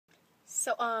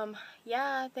So,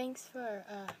 yeah, thanks for,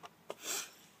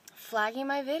 flagging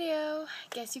my video.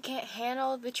 Guess you can't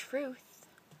handle the truth.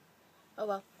 Oh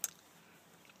well.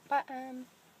 But,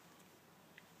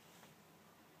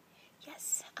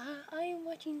 yes, I am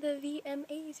watching the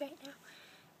VMAs right now.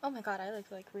 Oh my god, I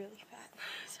look like really fat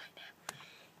right now.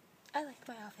 I liked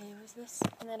my outfit. It was this,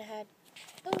 and then I had,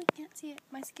 oh, you can't see it,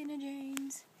 my skin and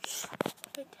jeans.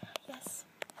 But, yes.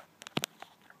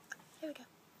 Here we go.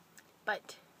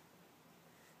 But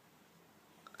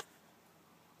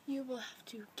you will have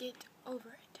to get over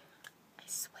it. I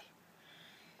swear.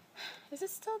 Is it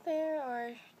still there,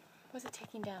 or was it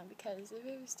taken down? Because if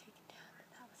it was taken down,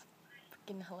 that was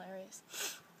freaking hilarious.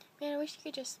 Man, I wish you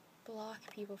could just block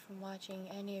people from watching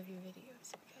any of your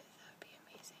videos, because that would be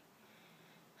amazing.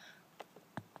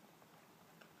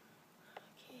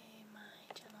 Okay,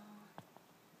 my channel.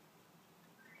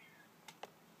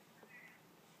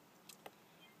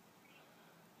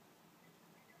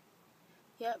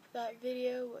 Yep, that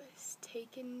video was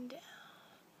taken down.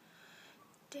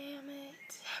 Damn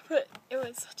it. But it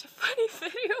was such a funny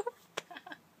video.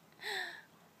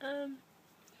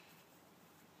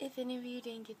 If any of you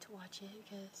didn't get to watch it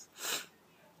because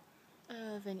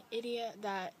of an idiot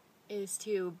that is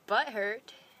too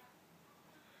butthurt.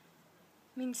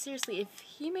 I mean, seriously, if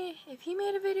he made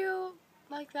a video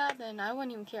like that, then I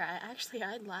wouldn't even care.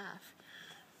 I'd laugh.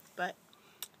 But,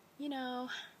 you know,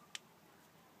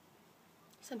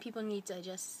 some people need to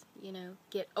just,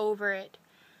 get over it.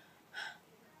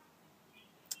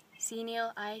 See,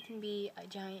 Neil, I can be a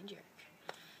giant jerk.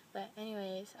 But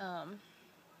anyways,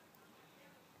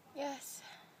 yes,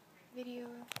 video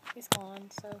is gone,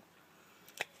 so,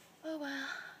 oh well.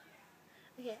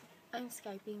 Okay, I'm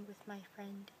Skyping with my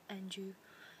friend Andrew,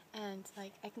 and,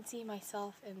 like, I can see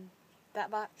myself in that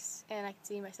box, and I can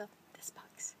see myself in this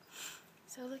box.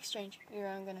 So it looks strange. Here,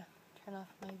 I'm gonna turn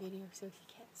off my video so he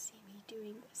can't see me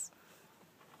doing this.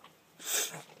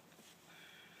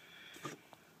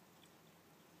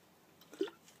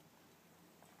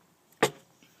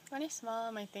 When I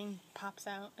smile, my thing pops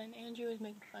out, and Andrew was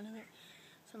making fun of it.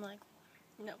 So I'm like,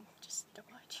 no, just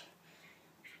don't watch.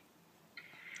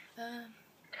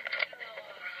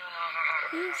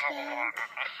 He's back.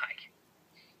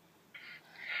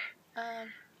 I'm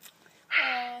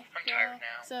tired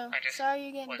now. So, sorry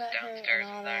you're getting butthurt and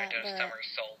all that, but,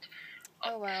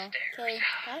 oh well. Okay,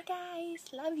 bye guys,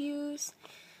 love yous.